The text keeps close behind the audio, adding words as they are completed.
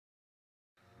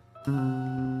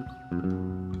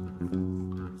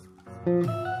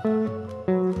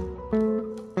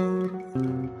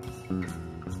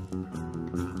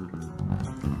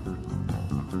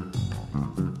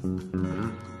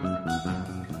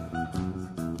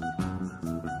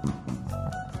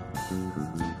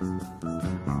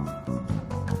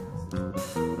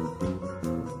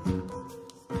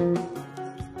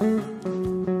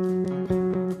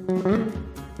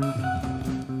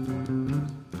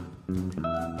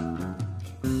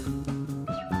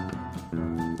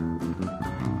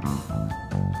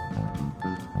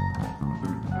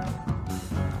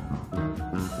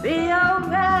Be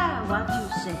aware what you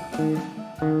say.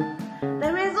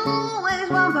 There is always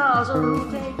one person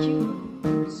who takes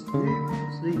you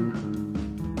seriously.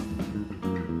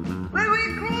 When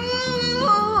we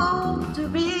grow to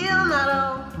be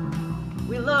another,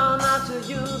 we learn how to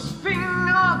use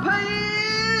fingerpaints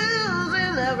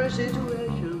in every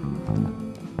situation.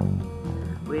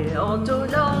 We ought to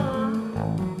learn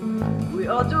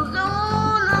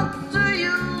how to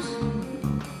use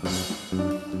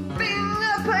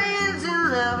fingerpaints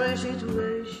in every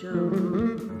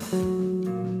situation.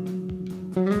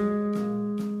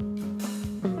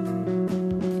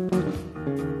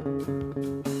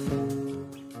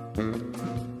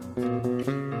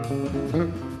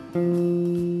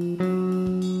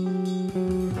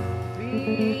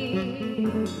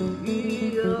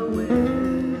 Be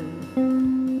aware,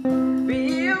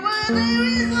 there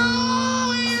is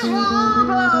always one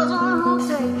person who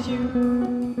takes you,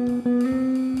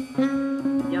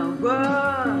 your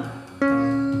word,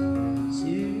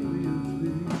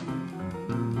 seriously.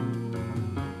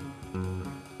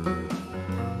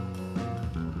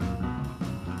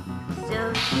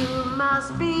 So you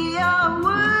must be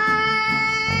aware.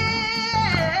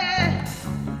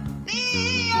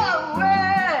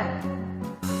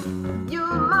 You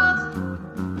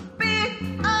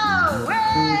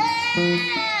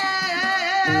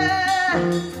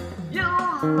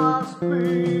must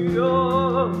be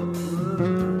aware.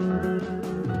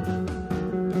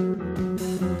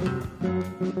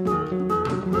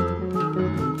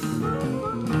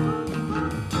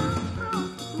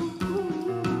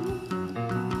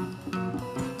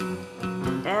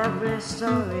 Every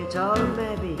story told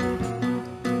maybe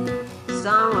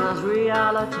someone's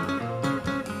reality.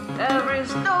 Every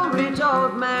story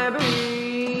told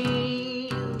maybe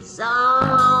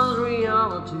someone's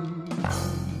reality.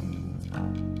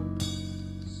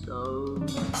 So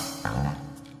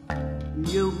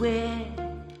you aware.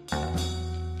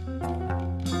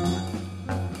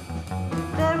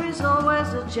 There is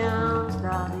always a chance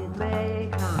that it may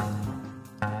come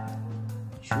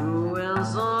true in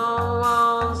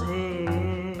someone's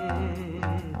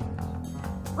head.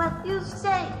 What you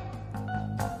say?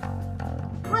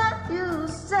 What you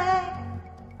say?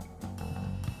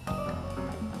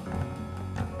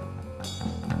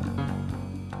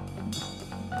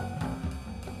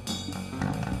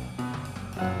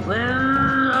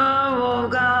 When I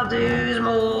woke up this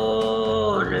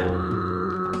morning,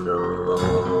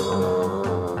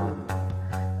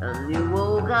 and you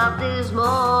woke up this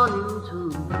morning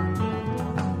too.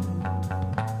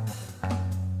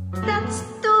 That's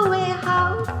the way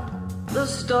how the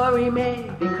story may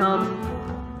become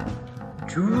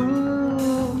true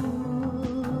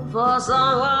for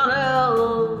someone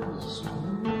else.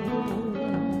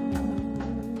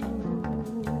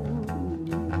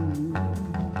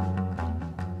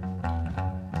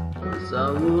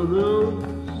 Someone else,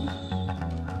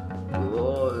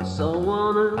 or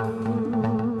someone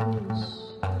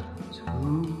else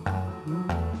too.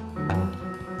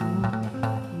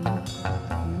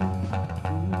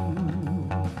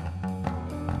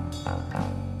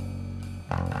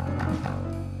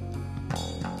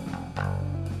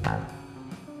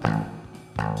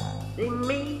 They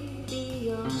may be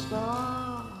your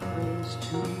stories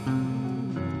too.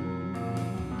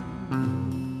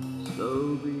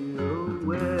 So be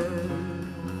aware.